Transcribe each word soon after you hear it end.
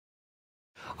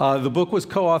The book was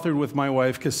co-authored with my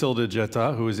wife, Casilda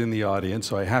Jetta, who is in the audience,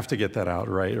 so I have to get that out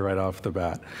right off the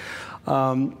bat.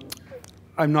 I'm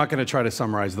not going to try to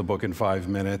summarize the book in 5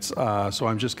 minutes, so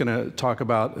I'm just going to talk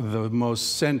about the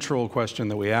most central question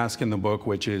that we ask in the book,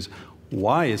 which is,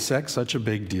 why is sex such a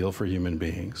big deal for human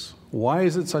beings? Why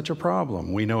is it such a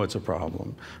problem? We know it's a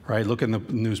problem, right? Look in the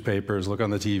newspapers, look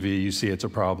on the TV, you see it's a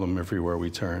problem everywhere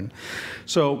we turn.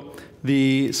 So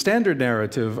the standard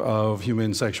narrative of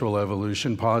human sexual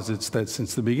evolution posits that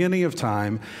since the beginning of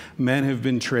time, men have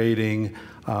been trading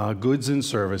goods and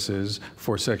services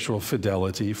for sexual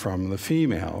fidelity from the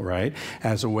female, right?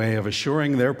 As a way of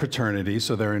assuring their paternity,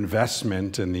 so their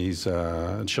investment in these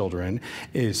children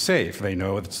is safe. They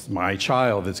know it's my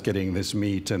child that's getting this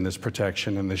meat and this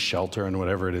protection and this shelter and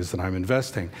whatever it is that I'm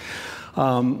investing.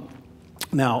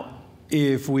 Now,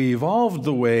 if we evolved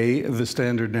the way the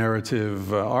standard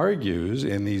narrative argues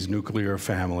in these nuclear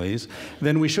families,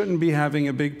 then we shouldn't be having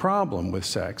a big problem with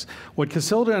sex. What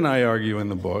Casilda and I argue in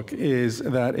the book is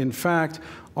that, in fact,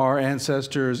 our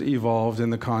ancestors evolved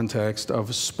in the context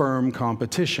of sperm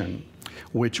competition,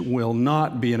 which will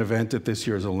not be an event at this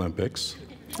year's Olympics.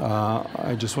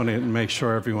 I just want to make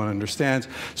sure everyone understands.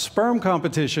 Sperm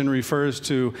competition refers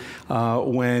to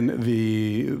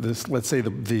when let's say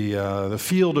the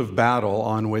field of battle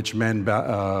on which men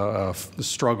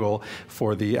struggle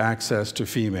for the access to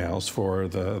females, for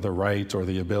the right or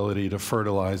the ability to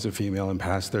fertilize a female and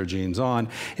pass their genes on,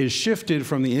 is shifted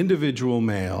from the individual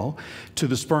male to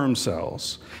the sperm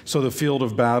cells. So the field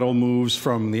of battle moves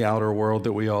from the outer world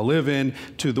that we all live in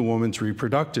to the woman's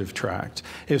reproductive tract.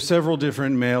 If several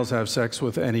different males have sex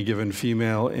with any given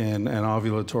female in an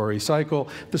ovulatory cycle,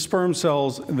 the sperm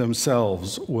cells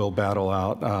themselves will battle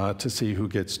out to see who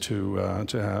gets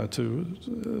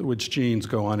which genes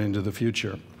go on into the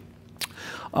future.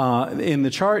 In the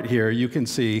chart here, you can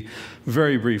see,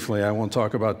 very briefly, I won't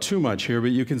talk about too much here,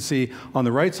 but you can see on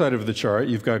the right side of the chart,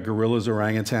 you've got gorillas,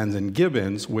 orangutans, and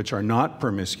gibbons, which are not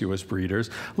promiscuous breeders.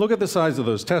 Look at the size of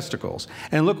those testicles,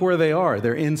 and look where they are.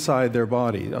 They're inside their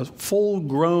body. A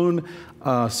full-grown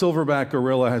silverback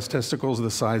gorilla has testicles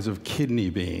the size of kidney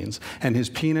beans, and his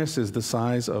penis is the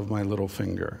size of my little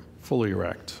finger, fully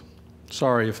erect.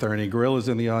 Sorry if there are any gorillas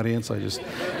in the audience,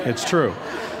 it's true.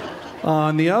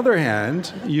 On the other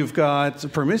hand, you've got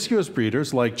promiscuous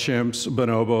breeders like chimps,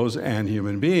 bonobos, and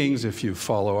human beings, if you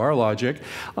follow our logic,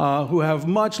 who have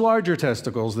much larger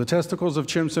testicles. The testicles of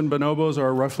chimps and bonobos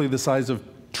are roughly the size of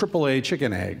AAA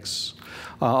chicken eggs.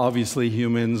 Obviously,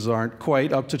 humans aren't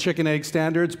quite up to chicken egg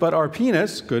standards, but our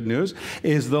penis, good news,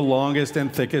 is the longest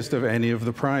and thickest of any of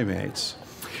the primates.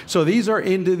 So these are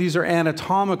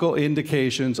anatomical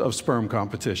indications of sperm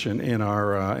competition in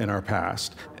our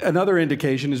past. Another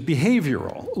indication is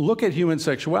behavioral. Look at human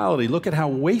sexuality. Look at how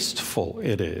wasteful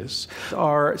it is.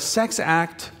 Our sex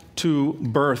act to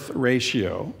birth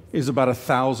ratio is about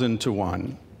 1,000 to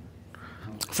 1.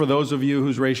 For those of you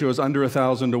whose ratio is under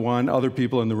 1,000 to 1, other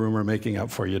people in the room are making up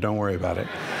for you. Don't worry about it.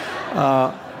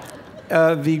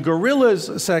 The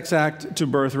gorilla's sex act to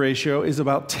birth ratio is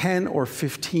about 10 or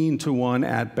 15 to 1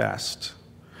 at best,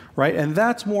 right? And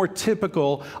that's more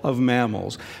typical of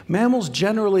mammals. Mammals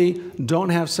generally don't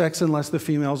have sex unless the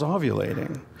female's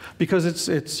ovulating, because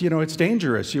it's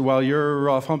dangerous. While you're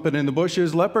off humping in the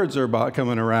bushes, leopards are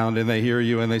coming around and they hear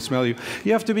you and they smell you.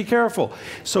 You have to be careful.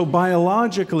 So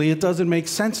biologically, it doesn't make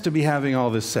sense to be having all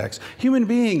this sex. Human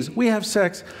beings, we have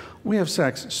sex. We have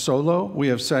sex solo, we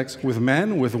have sex with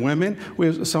men, with women, we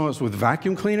have some of us with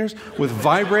vacuum cleaners, with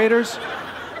vibrators.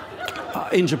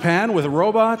 In Japan, with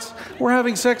robots, we're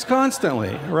having sex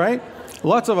constantly, right?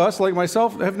 Lots of us, like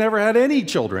myself, have never had any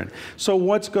children. So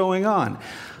what's going on?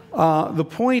 The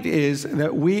point is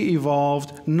that we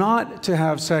evolved not to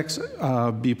have sex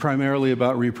be primarily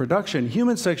about reproduction.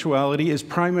 Human sexuality is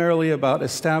primarily about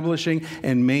establishing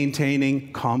and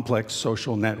maintaining complex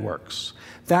social networks.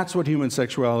 That's what human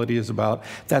sexuality is about.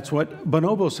 That's what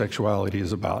bonobo sexuality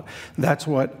is about. That's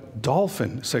what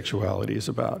dolphin sexuality is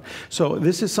about. So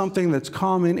this is something that's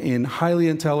common in highly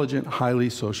intelligent, highly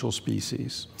social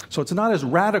species. So it's not as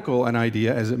radical an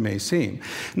idea as it may seem.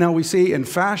 Now we see in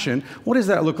fashion, what does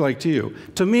that look like to you?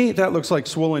 To me, that looks like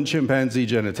swollen chimpanzee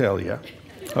genitalia,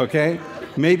 okay?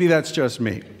 Maybe that's just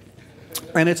me.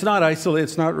 And it's not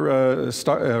isolated in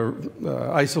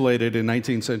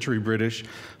 19th century British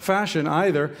fashion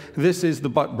either. This is the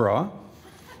butt bra.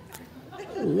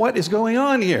 What is going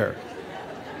on here?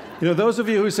 You know, those of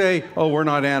you who say, oh, we're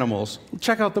not animals,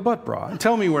 check out the butt bra and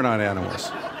tell me we're not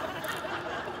animals.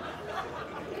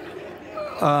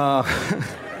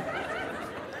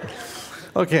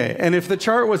 Okay, and if the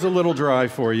chart was a little dry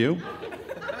for you,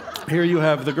 here you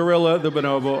have the gorilla, the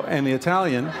bonobo, and the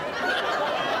Italian.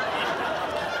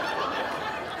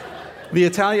 The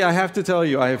Italian, I have to tell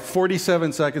you, I have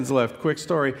 47 seconds left. Quick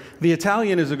story. The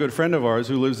Italian is a good friend of ours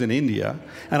who lives in India.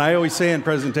 And I always say in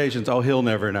presentations, oh, he'll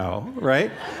never know,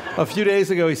 right? A few days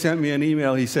ago, he sent me an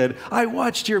email. He said, I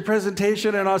watched your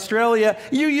presentation in Australia.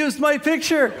 You used my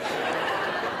picture.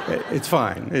 It's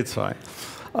fine. It's fine.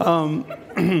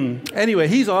 Anyway,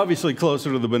 he's obviously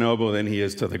closer to the bonobo than he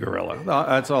is to the gorilla.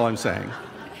 That's all I'm saying.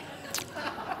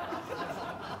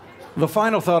 The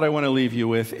final thought I want to leave you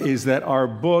with is that our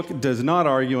book does not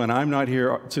argue, and I'm not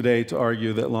here today to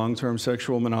argue, that long-term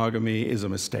sexual monogamy is a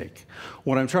mistake.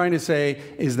 What I'm trying to say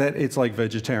is that it's like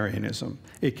vegetarianism.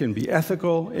 It can be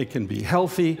ethical, it can be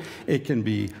healthy, it can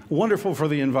be wonderful for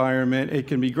the environment, it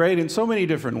can be great in so many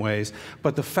different ways,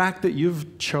 but the fact that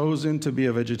you've chosen to be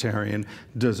a vegetarian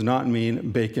does not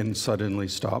mean bacon suddenly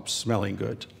stops smelling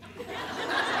good.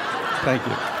 Thank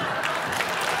you.